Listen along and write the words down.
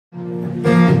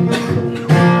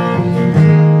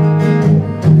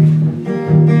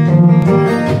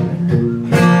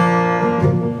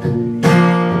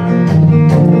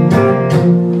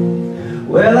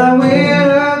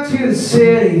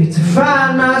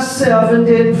myself and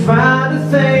didn't find a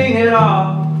thing at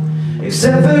all,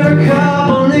 except for a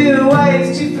couple new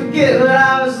ways to forget what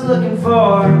I was looking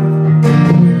for.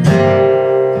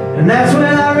 And that's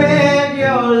when I read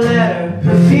your letter.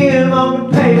 Perfume on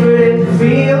the paper didn't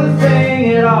feel a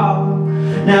thing at all.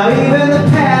 Now even the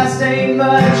past ain't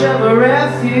much of a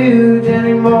refuge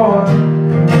anymore.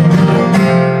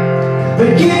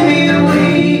 But give me a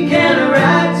week and a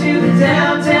ride to the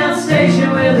downtown station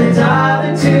with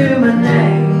 $1 to my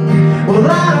name. Well,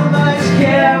 I don't much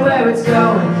care where it's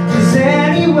going, 'cause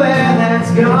anywhere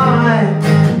that's gone.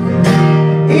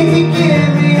 If you give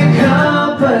me a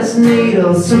compass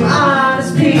needle, some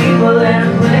honest people, and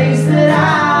a place that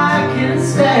I can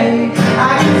stay,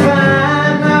 I can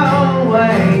find my own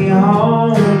way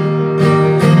home.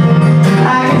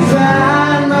 I can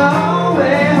find my own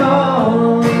way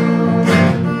home.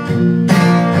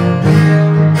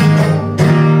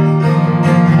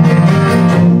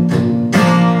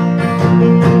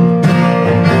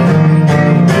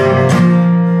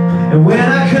 And when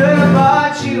I could have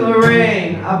bought you a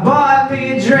ring, I bought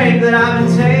me a drink that I've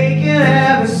been taking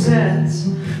ever since.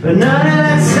 But none of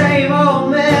that same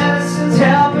old medicine's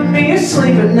helping me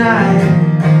sleep at night.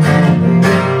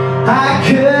 I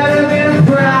could have been a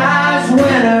prize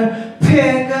winner,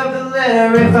 pick up the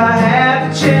litter if I had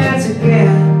the chance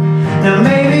again. Now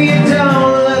maybe it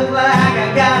don't look like I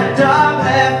got a dog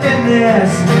left in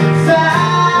this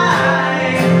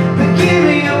fight, but give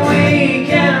me a week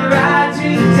and a ride to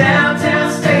the downtown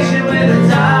station with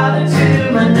 $1 to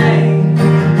my name.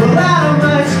 Well, I don't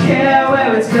much care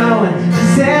where it's going,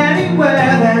 'cause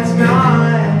anywhere that's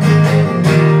gone.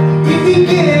 If you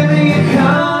give me a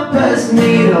compass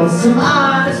needle, some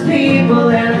honest people,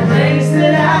 and a place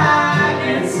that I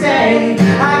can stay,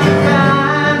 I can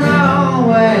find my own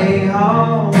way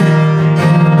home.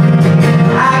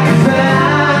 I can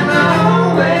find my own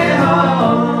way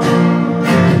home.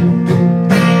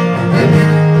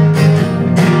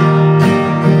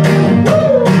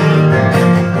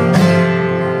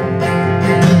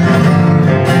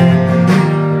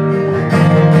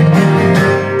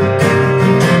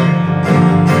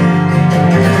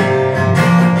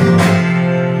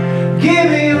 Give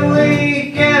me a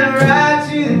week and a ride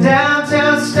to the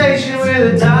downtown station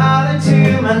with $1 to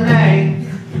my name.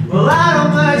 Well, I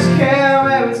don't much care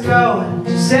where it's going,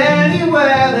 just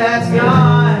anywhere that's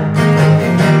gone.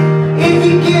 If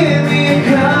you give me a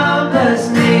compass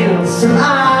needle, some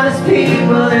honest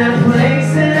people, and a place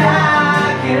that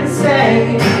I can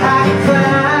stay, I can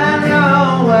find my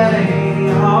own way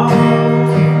home.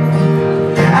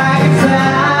 I can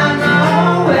find my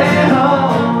own way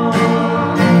home.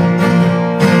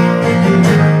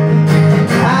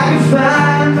 I can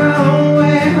find my own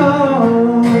way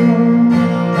home.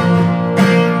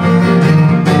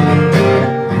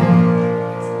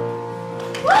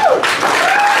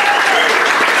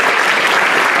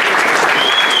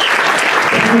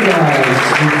 Thank you guys.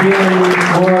 You feeling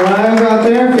more alive out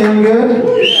there? Feeling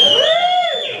good?